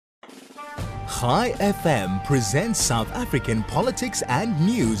Chai FM presents South African politics and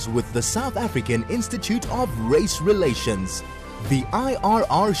news with the South African Institute of Race Relations. The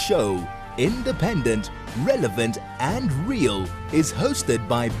IRR show, independent, relevant and real, is hosted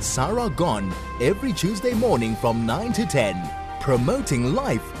by Sarah Gon every Tuesday morning from 9 to 10, promoting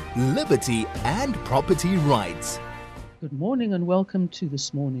life, liberty and property rights. Good morning and welcome to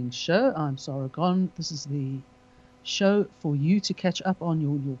this morning's show. I'm Sarah Gon. This is the show for you to catch up on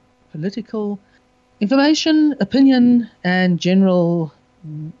your political information, opinion, and general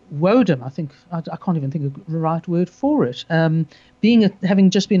woedom. I think I can't even think of the right word for it. Having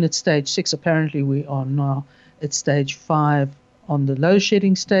just been at stage 6, apparently we are now at stage 5 on the load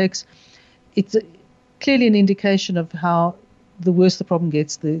shedding stakes. It's clearly an indication of how the worse the problem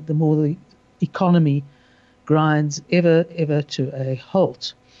gets, the more the economy grinds ever to a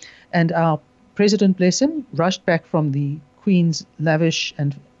halt. And our president, bless him, rushed back from the Queen's lavish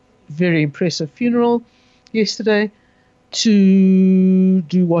and very impressive funeral yesterday to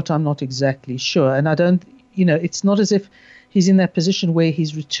do what I'm not exactly sure. And it's not as if he's in that position where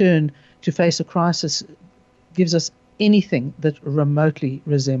his return to face a crisis gives us anything that remotely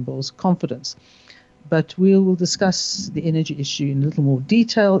resembles confidence. But we will discuss the energy issue in a little more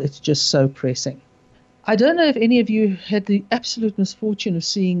detail. It's just so pressing. I don't know if any of you had the absolute misfortune of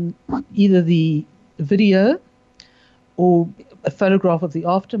seeing either the video or a photograph of the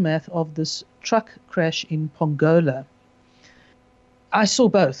aftermath of this truck crash in Pongola. I saw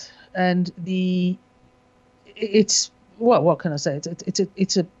both, and what can I say?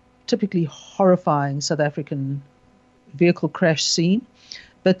 It's a typically horrifying South African vehicle crash scene,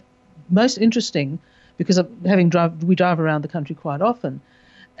 but most interesting because we drive around the country quite often,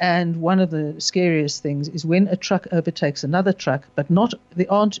 and one of the scariest things is when a truck overtakes another truck, but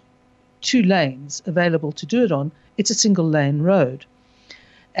there aren't two lanes available to do it on. It's a single lane road.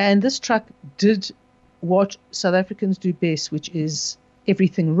 And this truck did what South Africans do best, which is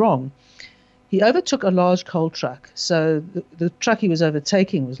everything wrong. He overtook a large coal truck. So the truck he was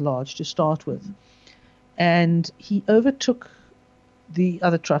overtaking was large to start with. And he overtook the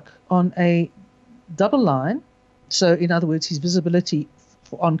other truck on a double line. So in other words, his visibility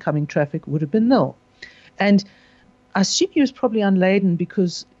for oncoming traffic would have been nil. And I assume he was probably unladen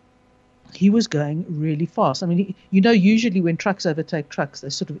because he was going really fast. I mean, usually when trucks overtake trucks, they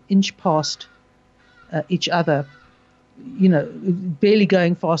sort of inch past each other, barely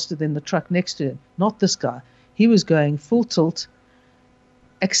going faster than the truck next to him. Not this guy. He was going full tilt,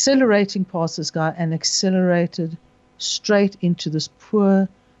 accelerating past this guy and accelerated straight into this poor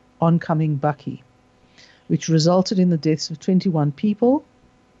oncoming bakkie, which resulted in the deaths of 21 people,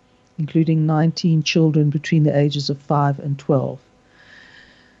 including 19 children between the ages of 5 and 12.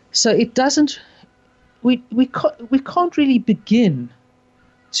 So it doesn't. We can't really begin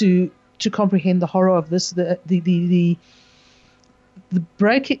to comprehend the horror of this. The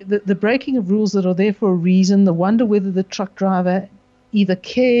breaking of rules that are there for a reason. The wonder whether the truck driver either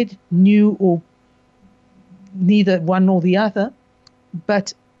cared, knew, or neither one nor the other.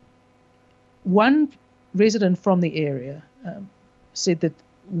 But one resident from the area said that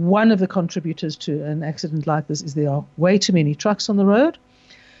one of the contributors to an accident like this is there are way too many trucks on the road.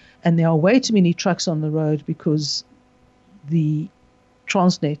 And there are way too many trucks on the road because the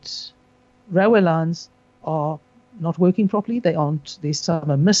Transnet railway lines are not working properly. They aren't. There's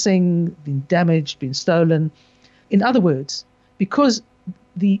some are missing, been damaged, been stolen. In other words, because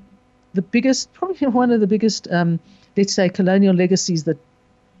the biggest, probably one of the biggest, let's say, colonial legacies that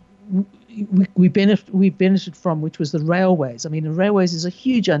we benefited from, which was the railways. I mean, the railways is a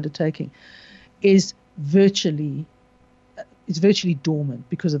huge undertaking, is virtually dormant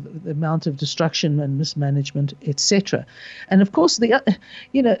because of the amount of destruction and mismanagement, etc. And of course, these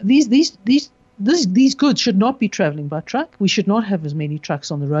goods should not be traveling by truck. We should not have as many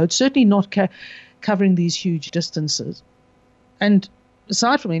trucks on the road, certainly not covering these huge distances. And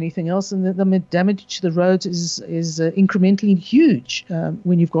aside from anything else, and the damage to the roads is incrementally huge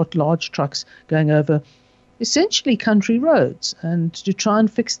when you've got large trucks going over essentially country roads. And to try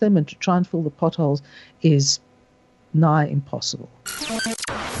and fix them and to try and fill the potholes is nigh impossible.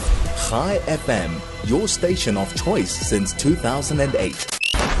 Chai FM, your station of choice since 2008.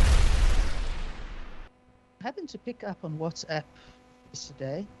 I happened to pick up on WhatsApp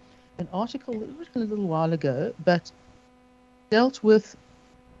yesterday an article written a little while ago, but dealt with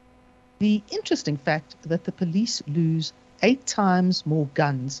the interesting fact that the police lose 8 times more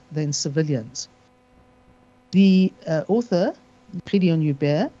guns than civilians. The author,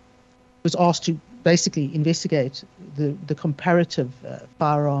 MacLeod, was asked to basically investigate the comparative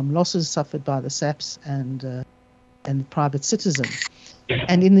firearm losses suffered by the SAPs and and private citizen.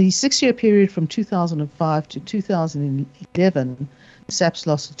 And in the 6-year period from 2005 to 2011, SAPS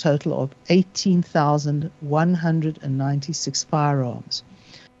lost a total of 18,196 firearms,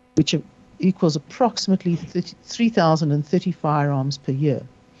 which equals approximately 3,030 firearms per year.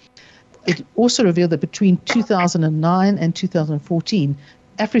 It also revealed that between 2009 and 2014,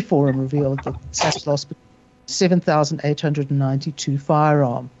 AfriForum revealed that SAPS lost 7,892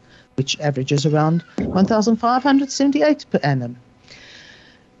 firearms, which averages around 1,578 per annum.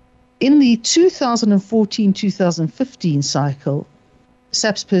 In the 2014-2015 cycle,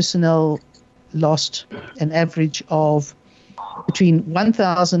 SAPS personnel lost an average of between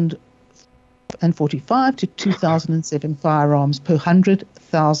 1,045 to 2,007 firearms per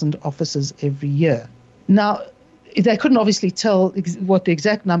 100,000 officers every year. Now, they couldn't obviously tell what the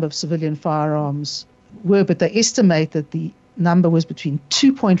exact number of civilian firearms were, but they estimate that the number was between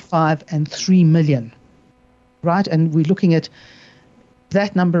 2.5 and 3 million, right? And we're looking at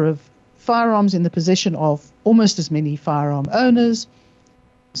that number of firearms in the possession of almost as many firearm owners.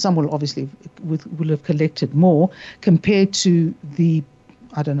 Some will obviously will have collected more compared to the,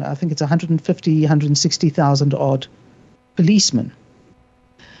 I don't know, I think it's 150, 160,000 odd policemen.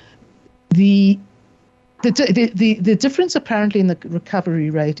 The difference apparently in the recovery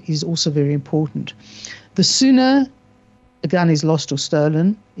rate is also very important. The sooner a gun is lost or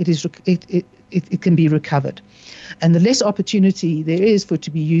stolen, it can be recovered. And the less opportunity there is for it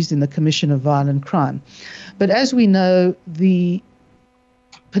to be used in the commission of violent crime. But as we know, the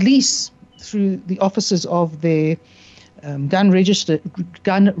police, through the officers of their gun registry in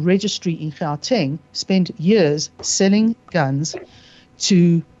Gauteng, spent years selling guns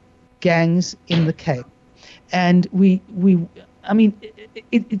to gangs in the Cape. And to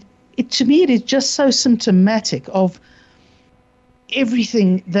me, it is just so symptomatic of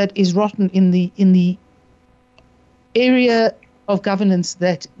everything that is rotten in the area of governance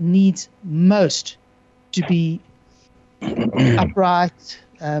that needs most to be upright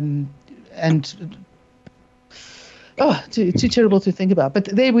and too terrible to think about. But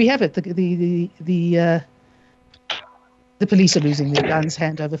there we have it. The police are losing their guns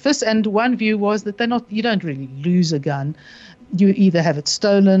hand over fist. And one view was that you don't really lose a gun. You either have it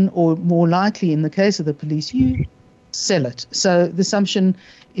stolen, or more likely in the case of the police, you sell it. So the assumption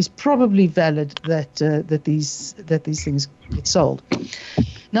is probably valid that these things get sold.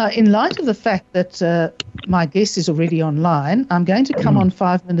 Now, in light of the fact that my guest is already online, I'm going to come on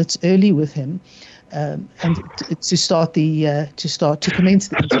 5 minutes early with him, and to commence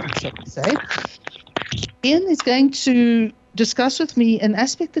the interview, shall we say. Ian is going to discuss with me an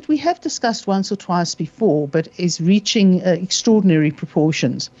aspect that we have discussed once or twice before, but is reaching extraordinary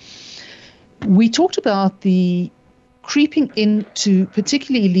proportions. We talked about the creeping into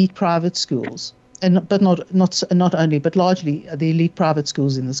particularly elite private schools, but not only, but largely the elite private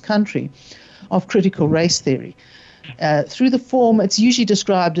schools in this country, of critical race theory. Through the form, it's usually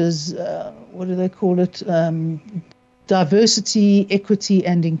described as, what do they call it? Diversity, equity,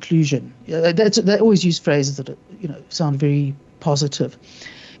 and inclusion. They always use phrases that sound very positive.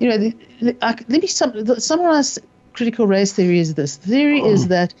 Let me summarize critical race theory as this. The theory is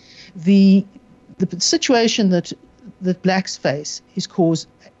that the situation that blacks face is caused.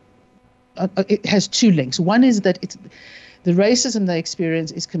 It has two links. One is that the racism they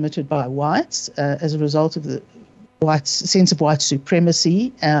experience is committed by whites as a result of the whites' sense of white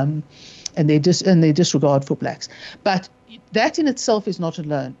supremacy and their disregard for blacks. But that in itself is not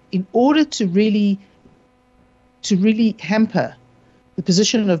alone. In order to really hamper the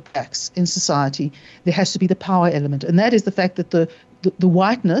position of blacks in society, there has to be the power element, and that is the fact that the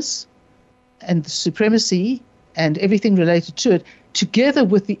whiteness and the supremacy and everything related to it, together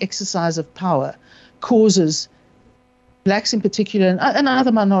with the exercise of power, causes blacks in particular and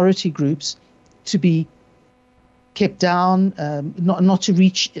other minority groups to be kept down, not to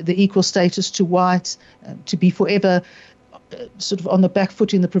reach the equal status to whites, to be forever sort of on the back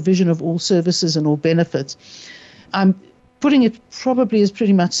foot in the provision of all services and all benefits. I'm putting it probably as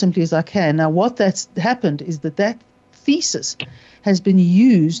pretty much simply as I can. Now, what that's happened is that thesis has been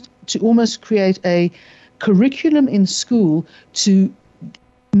used to almost create a curriculum in school to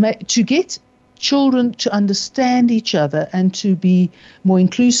get children to understand each other and to be more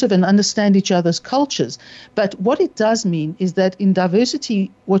inclusive and understand each other's cultures. But what it does mean is that in diversity,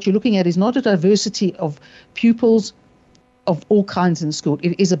 what you're looking at is not a diversity of pupils of all kinds in school.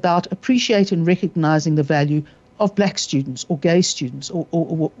 It is about appreciating and recognizing the value of black students or gay students or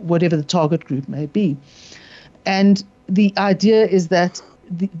whatever the target group may be. And the idea is that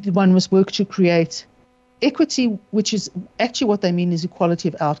one must work to create equity, which is actually what they mean is equality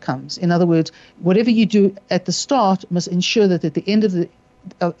of outcomes. In other words, whatever you do at the start must ensure that at the end of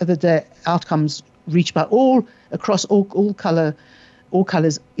the day, outcomes reached by all across all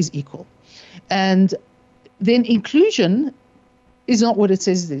colors is equal. And then inclusion is not what it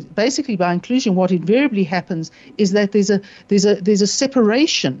says it is. Basically, by inclusion, what invariably happens is that there's a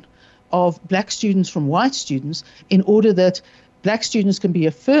separation of black students from white students in order that black students can be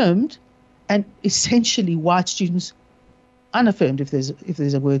affirmed and essentially white students unaffirmed, if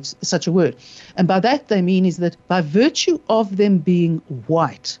there's a word, such a word. And by that they mean is that by virtue of them being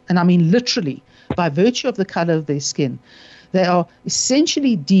white, and I mean literally by virtue of the color of their skin, they are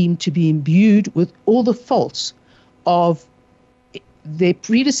essentially deemed to be imbued with all the faults of their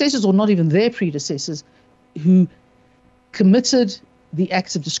predecessors, or not even their predecessors, who committed the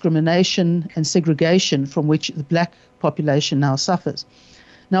acts of discrimination and segregation from which the black population now suffers.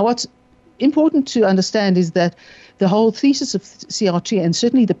 Now, what's important to understand is that the whole thesis of CRT, and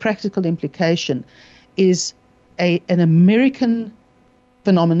certainly the practical implication, is an American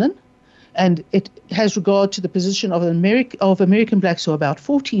phenomenon, and it has regard to the position of American blacks, who are about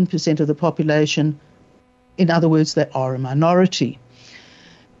 14% of the population. In other words, they are a minority.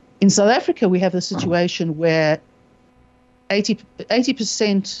 In South Africa, we have the situation where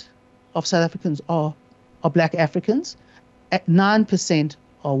 80% of South Africans are black Africans, 9%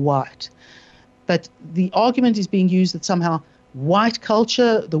 are white. But the argument is being used that somehow white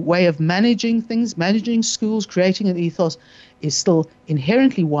culture, the way of managing things, managing schools, creating an ethos, is still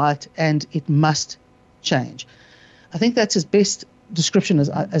inherently white and it must change. I think that's as best description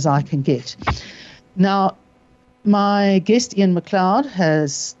as I can get. Now, my guest, Ian MacLeod,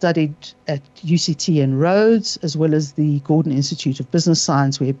 has studied at UCT and Rhodes, as well as the Gordon Institute of Business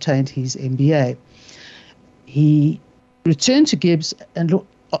Science, where he obtained his MBA. He returned to Gibbs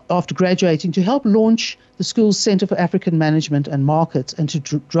after graduating to help launch the school's Center for African Management and Markets, and to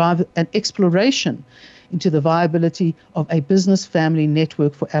drive an exploration into the viability of a business family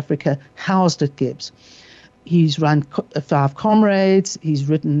network for Africa housed at Gibbs. He's run 5 comrades. He's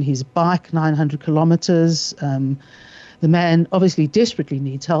ridden his bike 900 kilometers. The man obviously desperately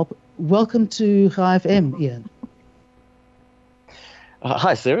needs help. Welcome to Chai FM, Ian.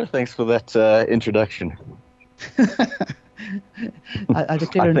 Hi, Sarah. Thanks for that introduction. I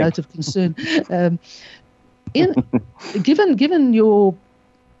declare a note of concern. Ian, given your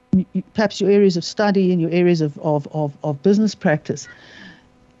perhaps your areas of study and your areas of business practice,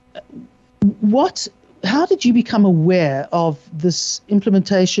 how did you become aware of this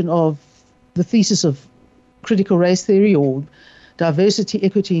implementation of the thesis of critical race theory or diversity,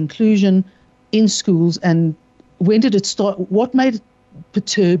 equity, inclusion in schools, and when did it start? What made it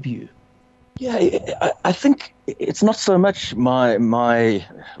perturb you? Yeah, I think it's not so much my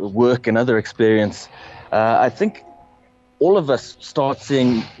work and other experience. I think all of us start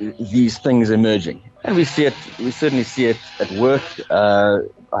seeing these things emerging, and we certainly see it at work.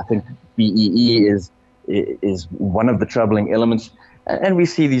 I think BEE is one of the troubling elements, and we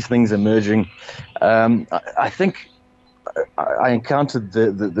see these things emerging. I think I encountered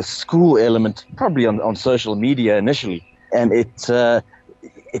the school element probably on social media initially, and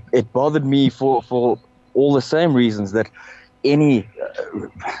it bothered me for all the same reasons that any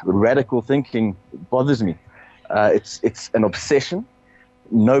radical thinking bothers me. It's an obsession.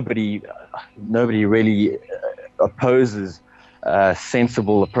 Nobody really opposes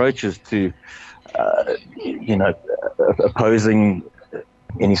sensible approaches to opposing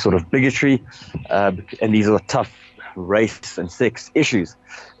any sort of bigotry, and these are tough race and sex issues.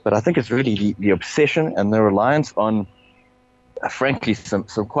 But I think it's really the obsession and the reliance on, frankly, some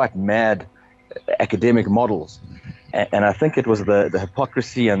quite mad academic models. And I think it was the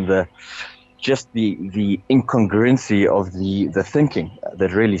hypocrisy and the incongruency of the thinking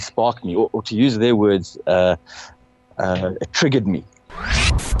that really sparked me, or to use their words, it triggered me.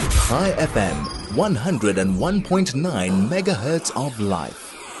 Chai FM, 101.9 megahertz of life.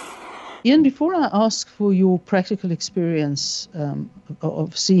 Ian, before I ask for your practical experience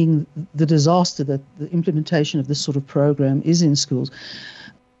of seeing the disaster that the implementation of this sort of program is in schools,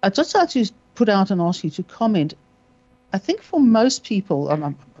 I'd just like to put out and ask you to comment. I think for most people,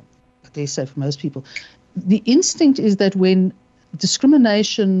 I dare say for most people, the instinct is that when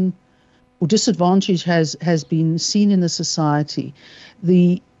discrimination or disadvantage has been seen in the society,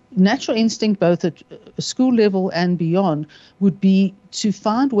 the natural instinct, both at a school level and beyond, would be to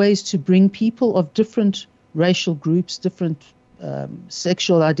find ways to bring people of different racial groups, different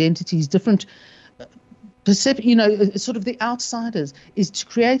sexual identities, different sort of the outsiders, is to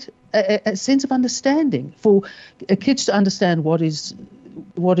create a sense of understanding for kids to understand what is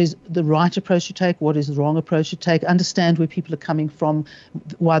what is the right approach to take, what is the wrong approach to take, understand where people are coming from,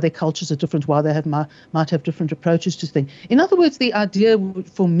 why their cultures are different, why they might have different approaches to things. In other words, the idea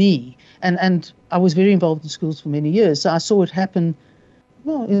for me, and I was very involved in schools for many years, so I saw it happen,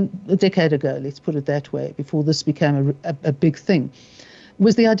 well, a decade ago, let's put it that way, before this became a big thing,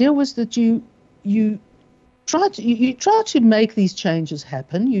 the idea was that you try to make these changes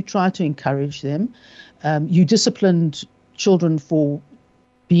happen, you try to encourage them, you disciplined children for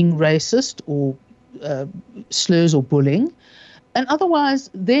being racist or slurs or bullying, and otherwise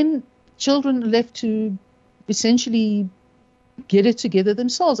then children left to essentially get it together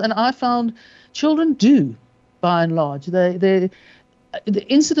themselves. And I found children do, by and large. The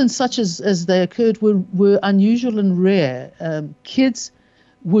incidents such as they occurred were unusual and rare. Kids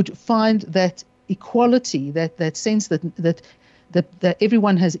would find that equality, that sense that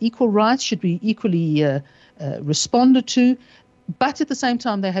everyone has equal rights, should be equally responded to, but at the same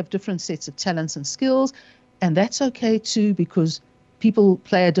time they have different sets of talents and skills, and that's okay too, because people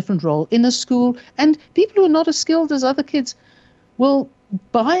play a different role in a school, and people who are not as skilled as other kids will,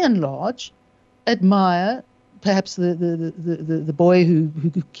 by and large, admire perhaps the boy who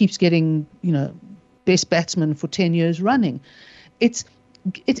keeps getting, best batsman for 10 years running. It's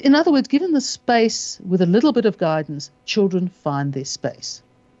in other words, given the space with a little bit of guidance, children find their space,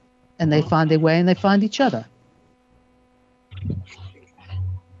 and they find their way, and they find each other.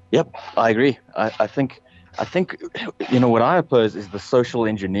 Yep, I agree. I think what I oppose is the social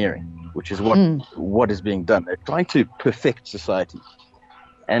engineering, which is what is being done. They're trying to perfect society,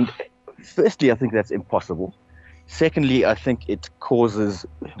 and firstly, I think that's impossible. Secondly, I think it causes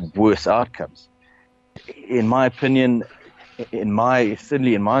worse outcomes. In my opinion,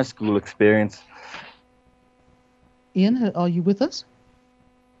 certainly in my school experience. Ian, are you with us?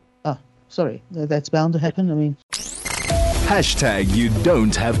 Oh, sorry, that's bound to happen. I mean. # you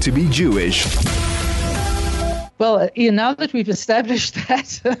don't have to be Jewish. Well, Ian, now that we've established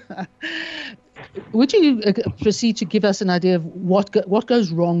that, would you proceed to give us an idea of what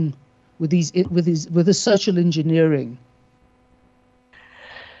goes wrong with this social engineering?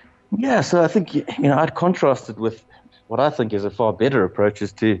 Yeah, so I think I'd contrast it with what I think is a far better approach,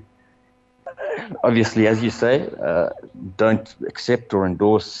 is to obviously, as you say, don't accept or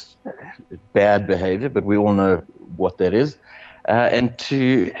endorse bad behavior, but we all know what that is. And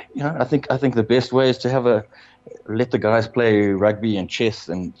to, I think the best way is to let the guys play rugby and chess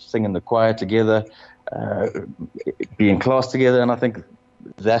and sing in the choir together, be in class together. And I think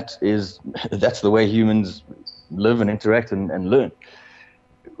that's the way humans live and interact and learn.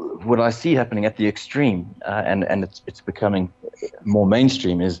 What I see happening at the extreme, and it's becoming more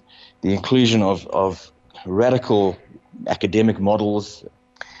mainstream, is the inclusion of radical academic models,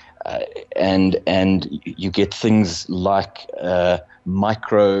 and you get things like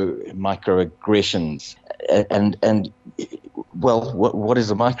microaggressions. And well, what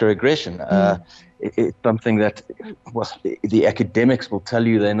is a microaggression? It's something that the academics will tell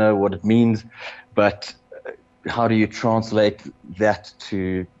you they know what it means, but how do you translate that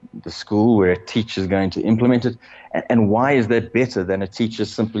to the school where a teacher is going to implement it? And why is that better than a teacher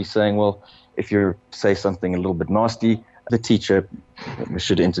simply saying, well, if you say something a little bit nasty, the teacher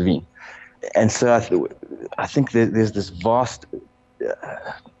should intervene? And so I think there's this vast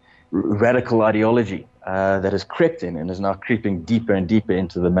radical ideology that has crept in and is now creeping deeper and deeper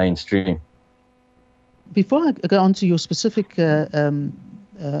into the mainstream. Before I go on to your specific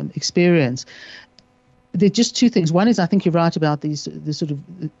experience, there are just two things. One is, I think you're right about the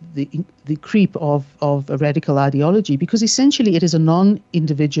creep of a radical ideology, because essentially it is a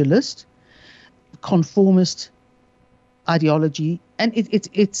non-individualist, conformist ideology, and it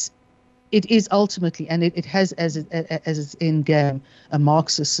is ultimately, and it has as its end game, a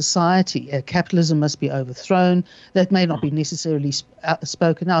Marxist society. Capitalism must be overthrown. That may not be necessarily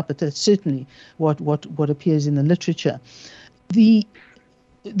spoken out, but that's certainly what appears in the literature. The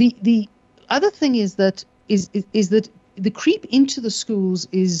other thing is that the creep into the schools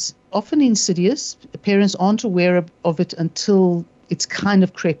is often insidious. Parents aren't aware of it until it's kind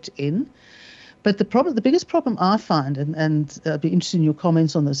of crept in. But the biggest problem I find, and I'd be interested in your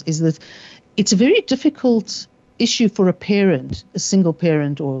comments on this, is that it's a very difficult issue for a parent, a single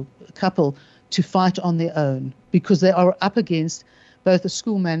parent or a couple, to fight on their own, because they are up against both the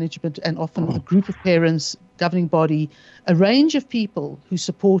school management and often a group of parents, governing body, a range of people who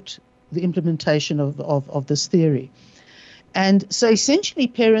support the implementation of this theory. And so essentially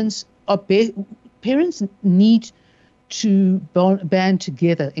parents need to band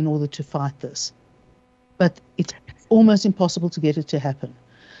together in order to fight this. But it's almost impossible to get it to happen.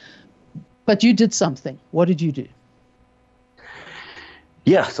 But you did something. What did you do?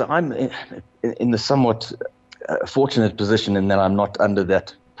 Yeah, so I'm in the somewhat fortunate position in that I'm not under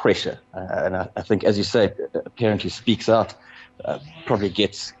that pressure. And I think, as you say, a parent who speaks out probably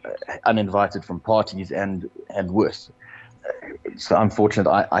gets uninvited from parties and worse. So I'm fortunate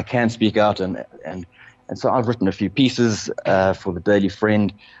I can speak out, and so I've written a few pieces for the Daily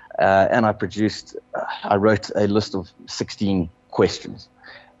Friend, and I wrote a list of 16 questions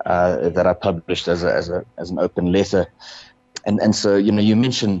that I published as an open letter. And so, you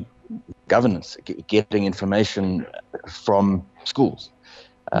mentioned governance, getting information from schools.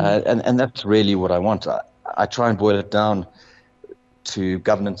 And that's really what I want. I try and boil it down to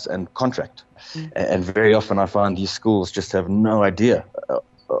governance and contract. And very often I find these schools just have no idea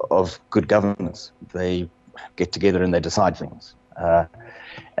of good governance. They get together and they decide things,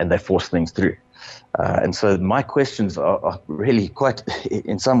 and they force things through. And so my questions are really quite,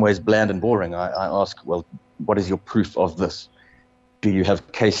 in some ways, bland and boring. I ask, well, what is your proof of this? Do you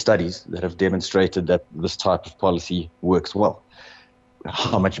have case studies that have demonstrated that this type of policy works well?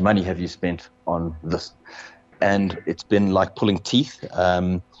 How much money have you spent on this? And it's been like pulling teeth.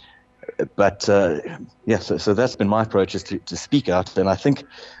 So that's been my approach, is to speak out. And I think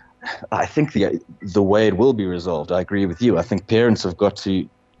the way it will be resolved, I agree with you. I think parents have got to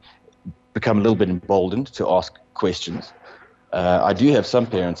become a little bit emboldened to ask questions. I do have some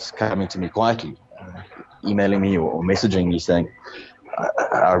parents coming to me quietly, emailing me or messaging me saying,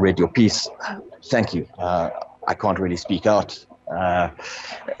 I read your piece, thank you. I can't really speak out.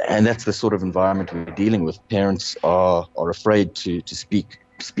 And that's the sort of environment we're dealing with. Parents are afraid to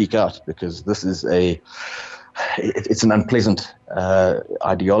speak out, because this is it's an unpleasant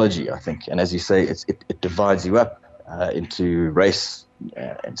ideology, I think. And as you say, it divides you up into race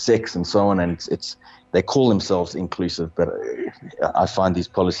and sex and so on. And they call themselves inclusive, but I find these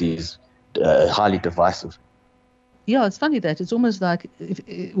policies highly divisive. Yeah, it's funny that it's almost like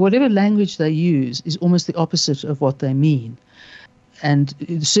whatever language they use is almost the opposite of what they mean. And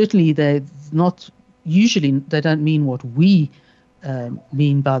certainly they don't mean what we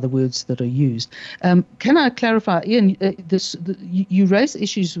mean by the words that are used. Can I clarify, Ian? You raised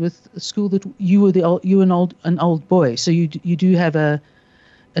issues with a school that you were an old boy, so you do have an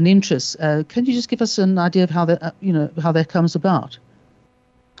interest. Can you just give us an idea of how that comes about?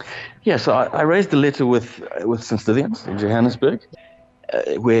 Yeah, so I raised a letter with St. Stithians in Johannesburg,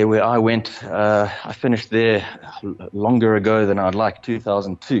 where I went. I finished there longer ago than I'd like,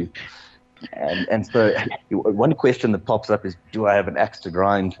 2002. And so one question that pops up is, do I have an axe to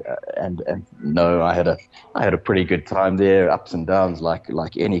grind? And no, I had a pretty good time there, ups and downs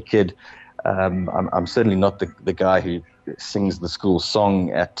like any kid. I'm certainly not the guy who sings the school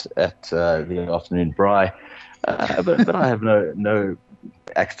song at the afternoon braai, but I have no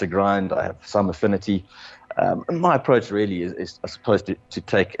axe to grind. I have some affinity. My approach really is I suppose to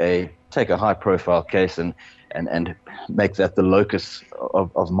take a high profile case and make that the locus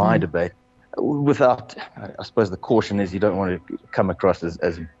of my debate. Without, I suppose the caution is you don't want to come across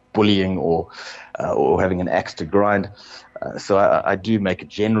as bullying or having an axe to grind. So I do make a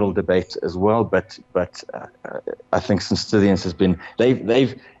general debate as well, but I think St. Stithians has been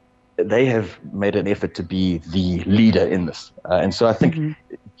they have made an effort to be the leader in this, and so I think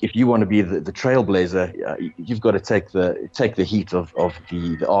if you want to be the trailblazer, you've got to take the heat of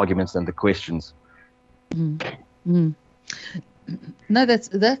the arguments and the questions. No,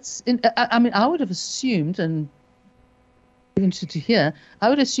 that's. I mean, I would have assumed, and interested to hear, I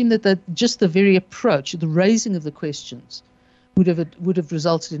would assume that just the very approach, the raising of the questions, would have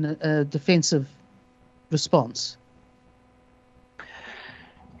resulted in a defensive response.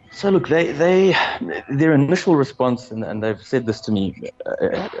 So look, their initial response, and they've said this to me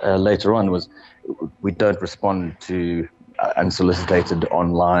later on, was we don't respond to unsolicited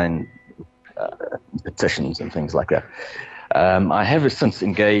online petitions and things like that. I have since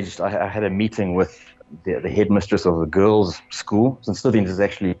engaged. I had a meeting with the headmistress of the girls' school. St. Stithians is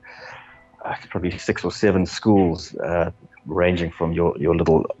actually probably 6 or 7 schools, ranging from your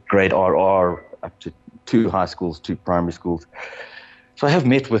little grade RR up to 2 high schools, 2 primary schools. So I have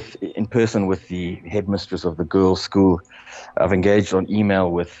met in person with the headmistress of the girls' school. I've engaged on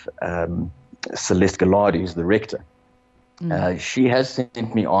email with Celeste Gallardi, who's the rector. She has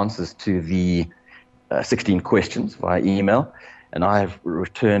sent me answers to the 16 questions via email, and I have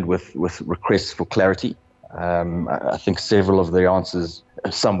returned with requests for clarity. I think several of the answers,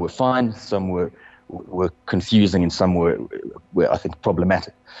 some were fine, some were confusing, and some were I think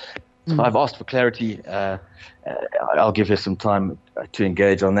problematic. So I've asked for clarity. I'll give her some time to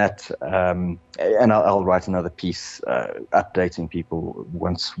engage on that, and I'll write another piece updating people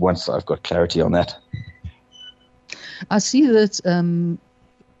once I've got clarity on that. I see that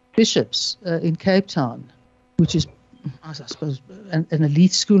bishops in Cape Town, which is, I suppose, an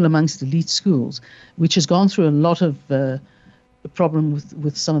elite school amongst elite schools, which has gone through a lot of the problem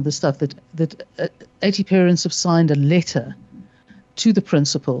with some of the stuff that 80 parents have signed a letter to the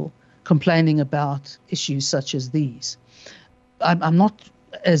principal complaining about issues such as these. I'm not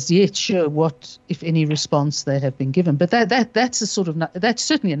as yet sure what, if any, response they have been given, but that's a sort of, that's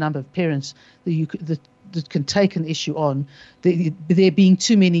certainly a number of parents that can take an issue on. There being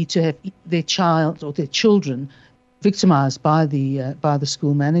too many to have their child or their children victimized by the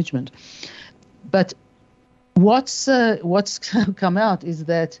school management. But what's come out is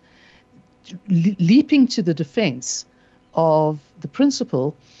that leaping to the defense of the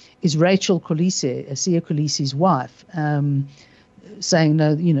principal is Rachel Kolisi, Siya Kolisi's wife, saying,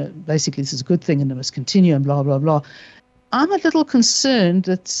 no, basically this is a good thing and it must continue and blah, blah, blah. I'm a little concerned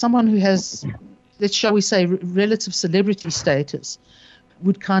that someone who has, shall we say, relative celebrity status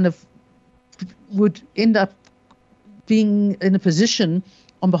would end up being in a position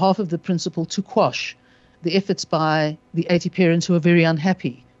on behalf of the principal to quash the efforts by the 80 parents who are very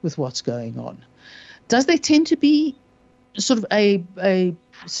unhappy with what's going on. Does there tend to be sort of a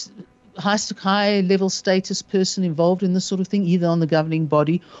high level status person involved in this sort of thing, either on the governing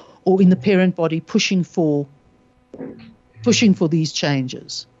body or in the parent body, pushing for these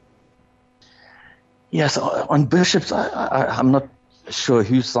changes? Yes, on bishops, I'm not sure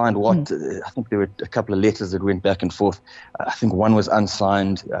who signed what. I think there were a couple of letters that went back and forth. I think one was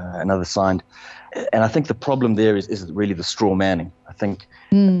unsigned, another signed. And I think the problem there is really the straw manning. I think,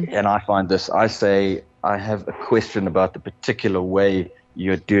 and I find this, I say, I have a question about the particular way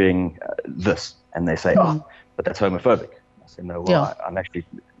you're doing this. And they say, oh, but that's homophobic. I say, no, well, I'm actually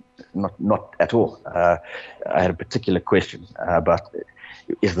not at all. I had a particular question about,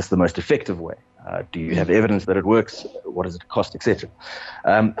 is this the most effective way? Do you have evidence that it works? What does it cost, etc.?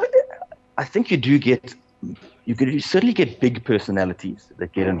 I think you certainly get big personalities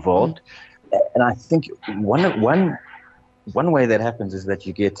that get involved. And I think one way that happens is that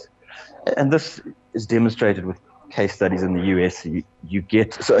you get, and this is demonstrated with case studies in the US, you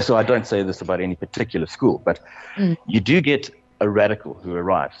get, so I don't say this about any particular school, but you do get a radical who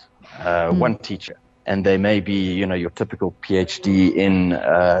arrives, one teacher, and they may be, your typical PhD in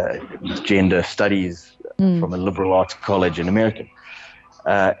gender studies from a liberal arts college in America.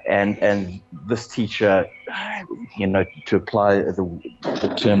 And this teacher, to apply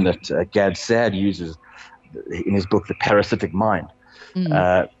the term that Gad Saad uses in his book, The Parasitic Mind,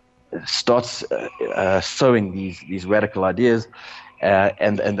 starts sowing these radical ideas,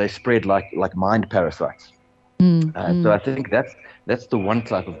 and they spread like mind parasites. So I think that's the one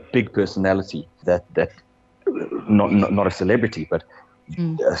type of big personality that not a celebrity, but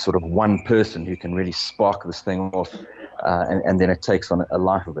sort of one person who can really spark this thing off, and then it takes on a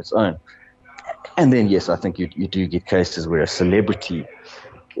life of its own. And then, yes, I think you do get cases where a celebrity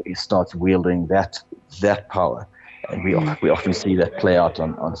starts wielding that power, and we often see that play out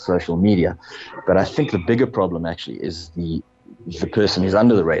on social media. But I think the bigger problem actually is the person who's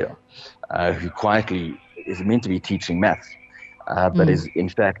under the radar, who quietly is meant to be teaching maths, but is in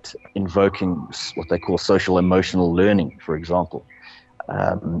fact invoking what they call social emotional learning, for example.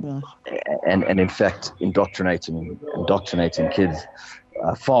 And in fact indoctrinating kids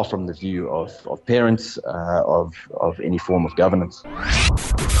far from the view of parents, of any form of governance.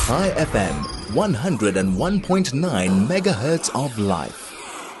 High FM 101.9 megahertz of life.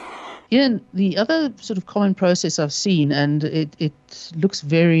 Ian, the other sort of common process I've seen, and it looks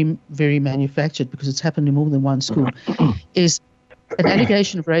very, very manufactured because it's happened in more than one school, is an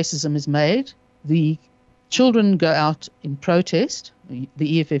allegation of racism is made. The children go out in protest.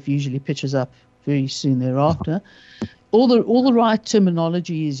 The EFF usually pitches up very soon thereafter. All the right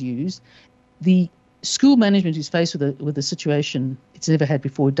terminology is used. The school management is faced with a situation it's never had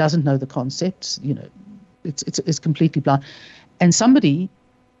before. It doesn't know the concepts. It's completely blind. And somebody,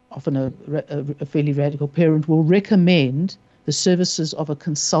 often a fairly radical parent, will recommend the services of a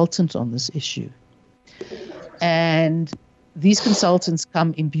consultant on this issue. And these consultants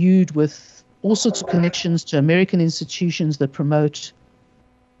come imbued with all sorts of connections to American institutions that promote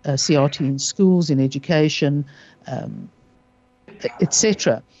CRT in schools, in education,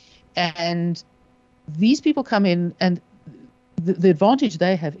 etc. And these people come in, and the advantage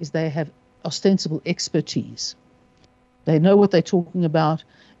they have is they have ostensible expertise. They know what they're talking about.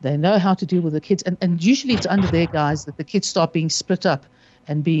 They know how to deal with the kids. And usually it's under their guise that the kids start being split up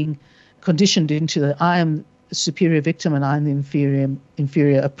and being conditioned into the I am the superior victim and I'm the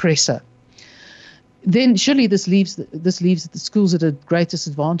inferior oppressor. Then surely this leaves the schools at a great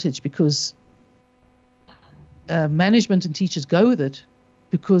disadvantage, because management and teachers go with it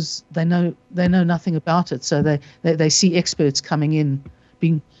because they know nothing about it. So they see experts coming in,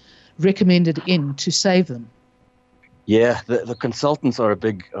 being recommended in to save them. Yeah, the consultants are a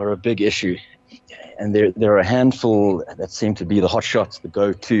big issue, and there are a handful that seem to be the hot shots, the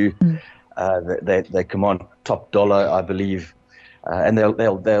go-to. They command top dollar, I believe, and they'll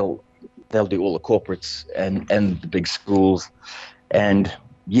do all the corporates and the big schools. And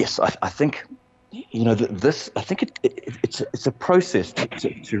yes, I think I think it's a process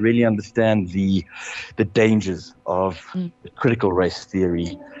to really understand the dangers of critical race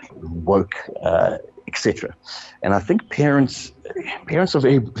theory, woke, etc. And I think parents are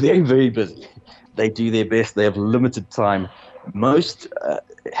very, very, very busy. They do their best. They have limited time. Most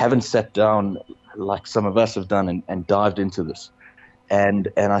haven't sat down like some of us have done and dived into this. And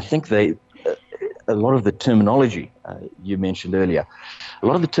I think a lot of the terminology you mentioned earlier, a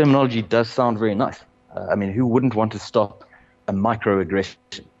lot of the terminology does sound very nice. I mean, who wouldn't want to stop a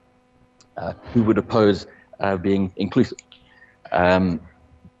microaggression? Who would oppose being inclusive?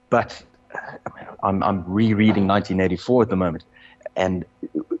 But I'm rereading 1984 at the moment, and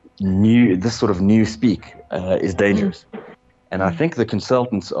this sort of new speak is dangerous. And I think the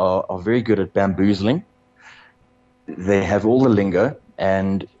consultants are very good at bamboozling. They have all the lingo,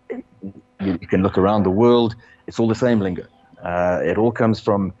 and you can look around the world, it's all the same lingo. It all comes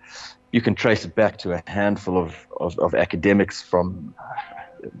from, you can trace it back to a handful of academics from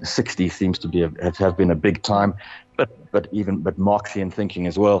the 60s seems to have been a big time, but Marxian thinking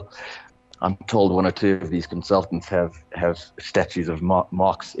as well. I'm told one or two of these consultants have statues of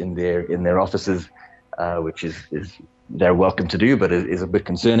Marx in their offices, which is they're welcome to do, but is a bit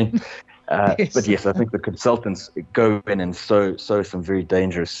concerning. Yes. But yes, I think the consultants go in and sow some very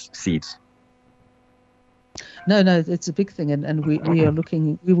dangerous seeds. No, it's a big thing, and we are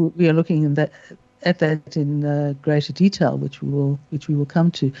looking at that in greater detail, which we will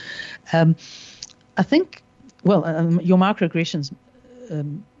come to. I think, your microaggressions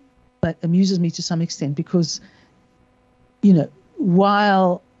that amuses me to some extent, because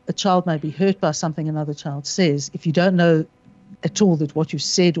while a child may be hurt by something another child says, if you don't know at all that what you've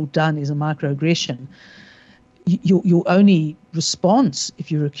said or done is a microaggression, your only response,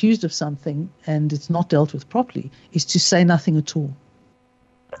 if you're accused of something and it's not dealt with properly, is to say nothing at all.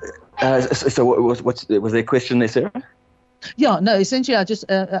 So was there a question there, Sarah? Yeah, no, essentially I just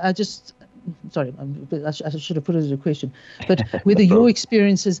sorry, I should have put it as a question, but whether your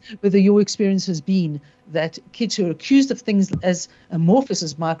experience has been that kids who are accused of things as amorphous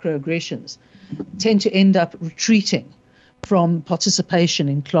as microaggressions tend to end up retreating from participation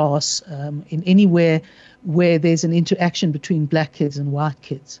in class, in anywhere where there's an interaction between black kids and white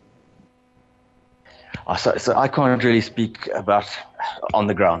kids. So I can't really speak about on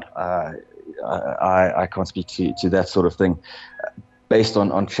the ground. I can't speak to that sort of thing. Based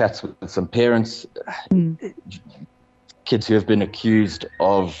on chats with some parents, kids who have been accused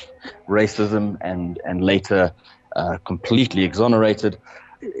of racism and later completely exonerated,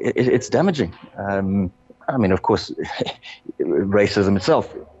 it's damaging. I mean, of course, racism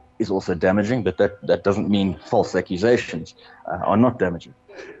itself is also damaging, but that doesn't mean false accusations are not damaging.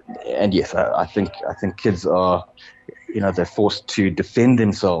 And yes, I think kids are, they're forced to defend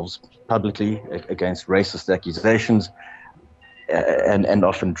themselves publicly against racist accusations, and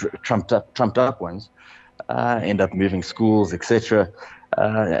often trumped up ones, end up moving schools, etc.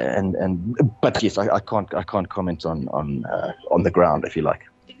 But yes, I can't comment on the ground, if you like.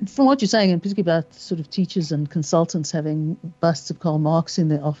 From what you're saying, and particularly about sort of teachers and consultants having busts of Karl Marx in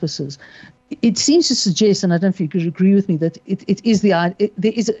their offices, it seems to suggest, and I don't know if you could agree with me, that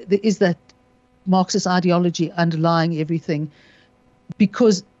there is that Marxist ideology underlying everything,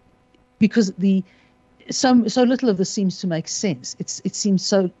 because so little of this seems to make sense. It seems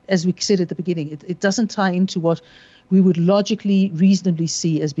so, as we said at the beginning, it doesn't tie into what we would logically, reasonably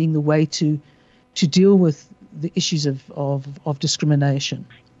see as being the way to deal with the issues of discrimination.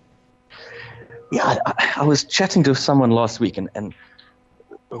 Yeah, I was chatting to someone last week, and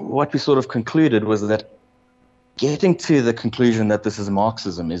what we sort of concluded was that getting to the conclusion that this is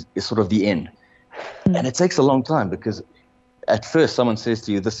Marxism is sort of the end. And it takes a long time, because at first someone says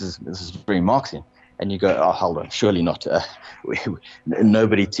to you, this is very Marxian. And you go, oh, hold on, surely not.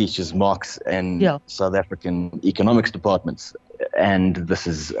 Nobody teaches Marx in South African economics departments. And this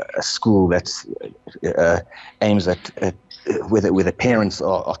is a school that aims at where the parents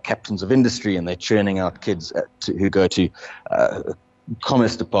are captains of industry, and they're churning out kids who go to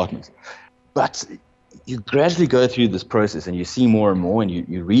commerce departments. But you gradually go through this process, and you see more and more, and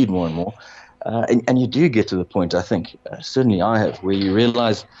you read more and more. And you do get to the point, I think, certainly I have, where you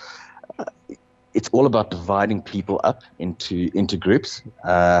realize it's all about dividing people up into groups,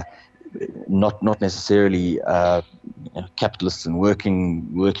 not necessarily capitalists and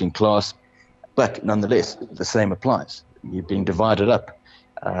working class, but nonetheless the same applies. You're being divided up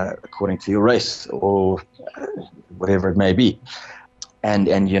according to your race or whatever it may be,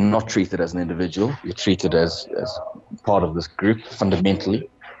 and you're not treated as an individual. You're treated as part of this group fundamentally.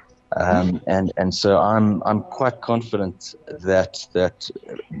 And so I'm quite confident that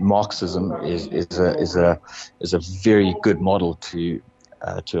Marxism is a very good model to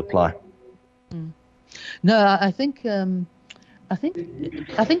apply. No, I think one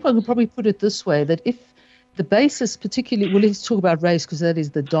could probably put it this way, that if the basis, particularly, well, let's talk about race because that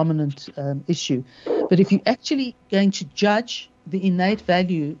is the dominant issue. But if you're actually going to judge the innate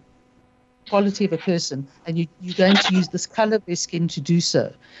value, quality of a person, and you're going to use this color of their skin to do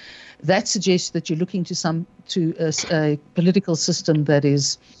so, that suggests that you're looking to a political system that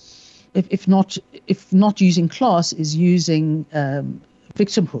is, if not using class, is using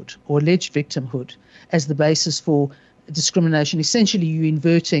victimhood or alleged victimhood as the basis for discrimination. Essentially,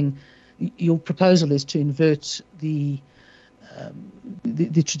 your proposal is to invert the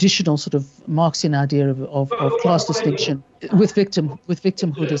traditional sort of Marxian idea of class distinction with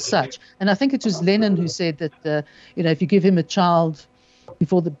victimhood as such. And I think it was Lenin who said that if you give him a child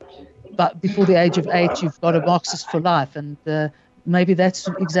before the age of 8, you've got a Marxist for life, and maybe that's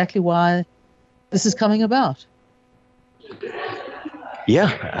exactly why this is coming about. Yeah,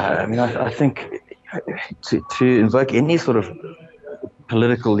 I mean, I think to invoke any sort of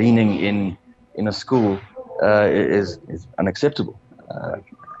political leaning in a school is unacceptable.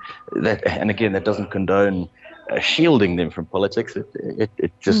 And again, that doesn't condone shielding them from politics.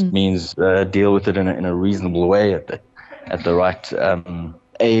 It just means deal with it in a reasonable way at the right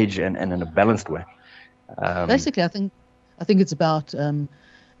age and in a balanced way. Basically, I think it's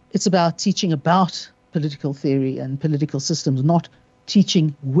about teaching about political theory and political systems, not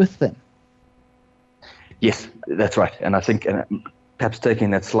teaching with them. Yes, that's right. And I think perhaps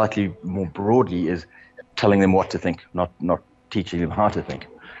taking that slightly more broadly is telling them what to think, not teaching them how to think.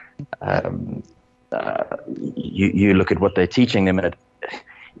 You look at what they're teaching them, and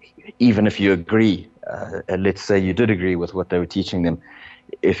even if you agree, let's say you did agree with what they were teaching them,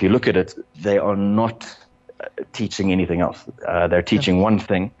 if you look at it, they are not teaching anything else. They're teaching one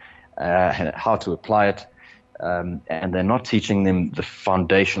thing, how to apply it, and they're not teaching them the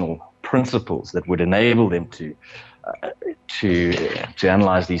foundational principles that would enable them to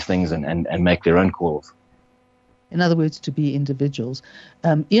analyze these things and make their own calls. In other words, to be individuals.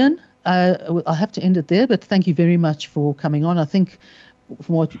 Ian, I'll have to end it there, but thank you very much for coming on. I think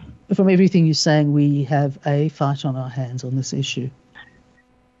from everything you're saying, we have a fight on our hands on this issue.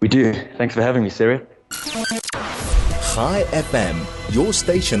 We do. Thanks for having me, Sarah. High FM, your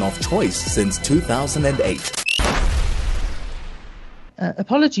station of choice since 2008.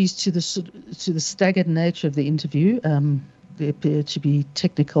 Apologies to the staggered nature of the interview. There appear to be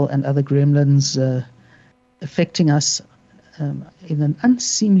technical and other gremlins affecting us in an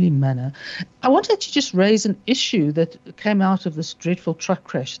unseemly manner. I wanted to just raise an issue that came out of this dreadful truck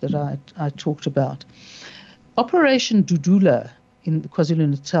crash that I talked about. Operation Dudula in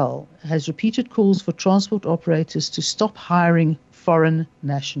KwaZulu-Natal has repeated calls for transport operators to stop hiring foreign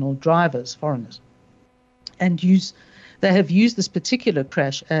national drivers, foreigners, and they have used this particular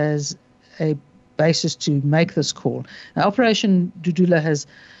crash as a basis to make this call. Now, Operation Dudula has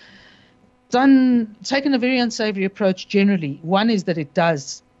taken a very unsavory approach generally. One is that it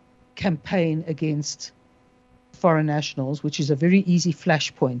does campaign against foreign nationals, which is a very easy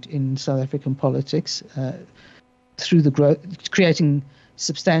flashpoint in South African politics, through the growth, creating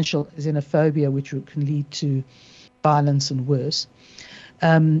substantial xenophobia, which can lead to violence and worse.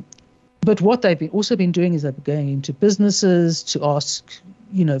 But what they've also been doing is they've been going into businesses to ask,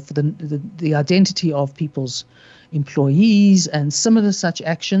 for the identity of people's employees and similar such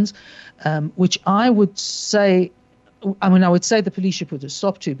actions, which I would say the police should put a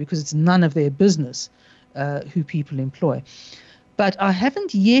stop to, because it's none of their business who people employ. But I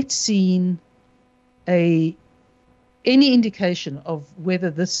haven't yet seen any indication of whether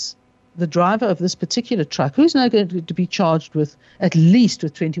the driver of this particular truck, who's now going to be charged with at least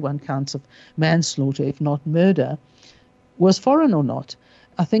 21 counts of manslaughter, if not murder, was foreign or not.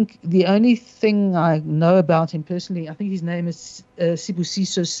 I think the only thing I know about him personally, I think his name is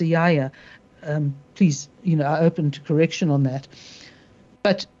Sibusiso Siyaya. Please, I open to correction on that.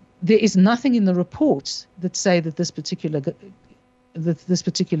 But there is nothing in the reports that say that this particular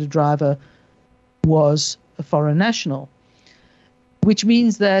driver was a foreign national, which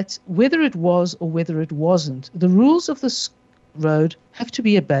means that whether it was or whether it wasn't, the rules of road have to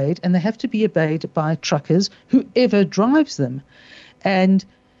be obeyed, and they have to be obeyed by truckers, whoever drives them. And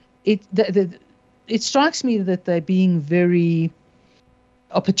it strikes me that they're being very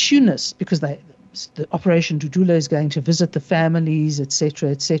opportunist, because the Operation Dudula is going to visit the families, etc.,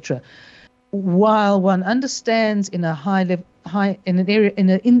 etc. While one understands in a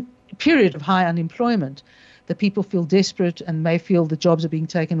period of high unemployment, that people feel desperate and may feel the jobs are being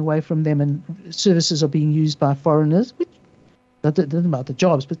taken away from them and services are being used by foreigners, which doesn't about the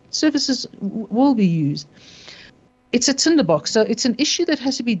jobs, but services will be used. It's a tinderbox, so it's an issue that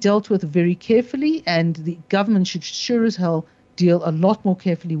has to be dealt with very carefully, and the government should sure as hell deal a lot more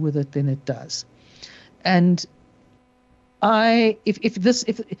carefully with it than it does. And as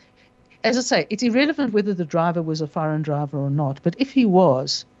I say, it's irrelevant whether the driver was a foreign driver or not, but if he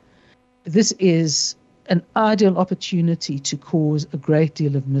was, this is an ideal opportunity to cause a great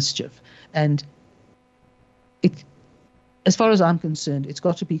deal of mischief. And as far as I'm concerned, it's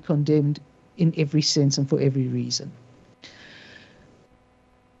got to be condemned in every sense and for every reason.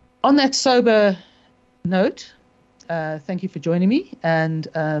 On that sober note, thank you for joining me, and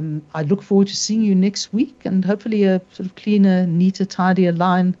I look forward to seeing you next week, and hopefully a sort of cleaner, neater, tidier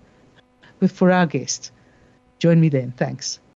line for our guest. Join me then. Thanks.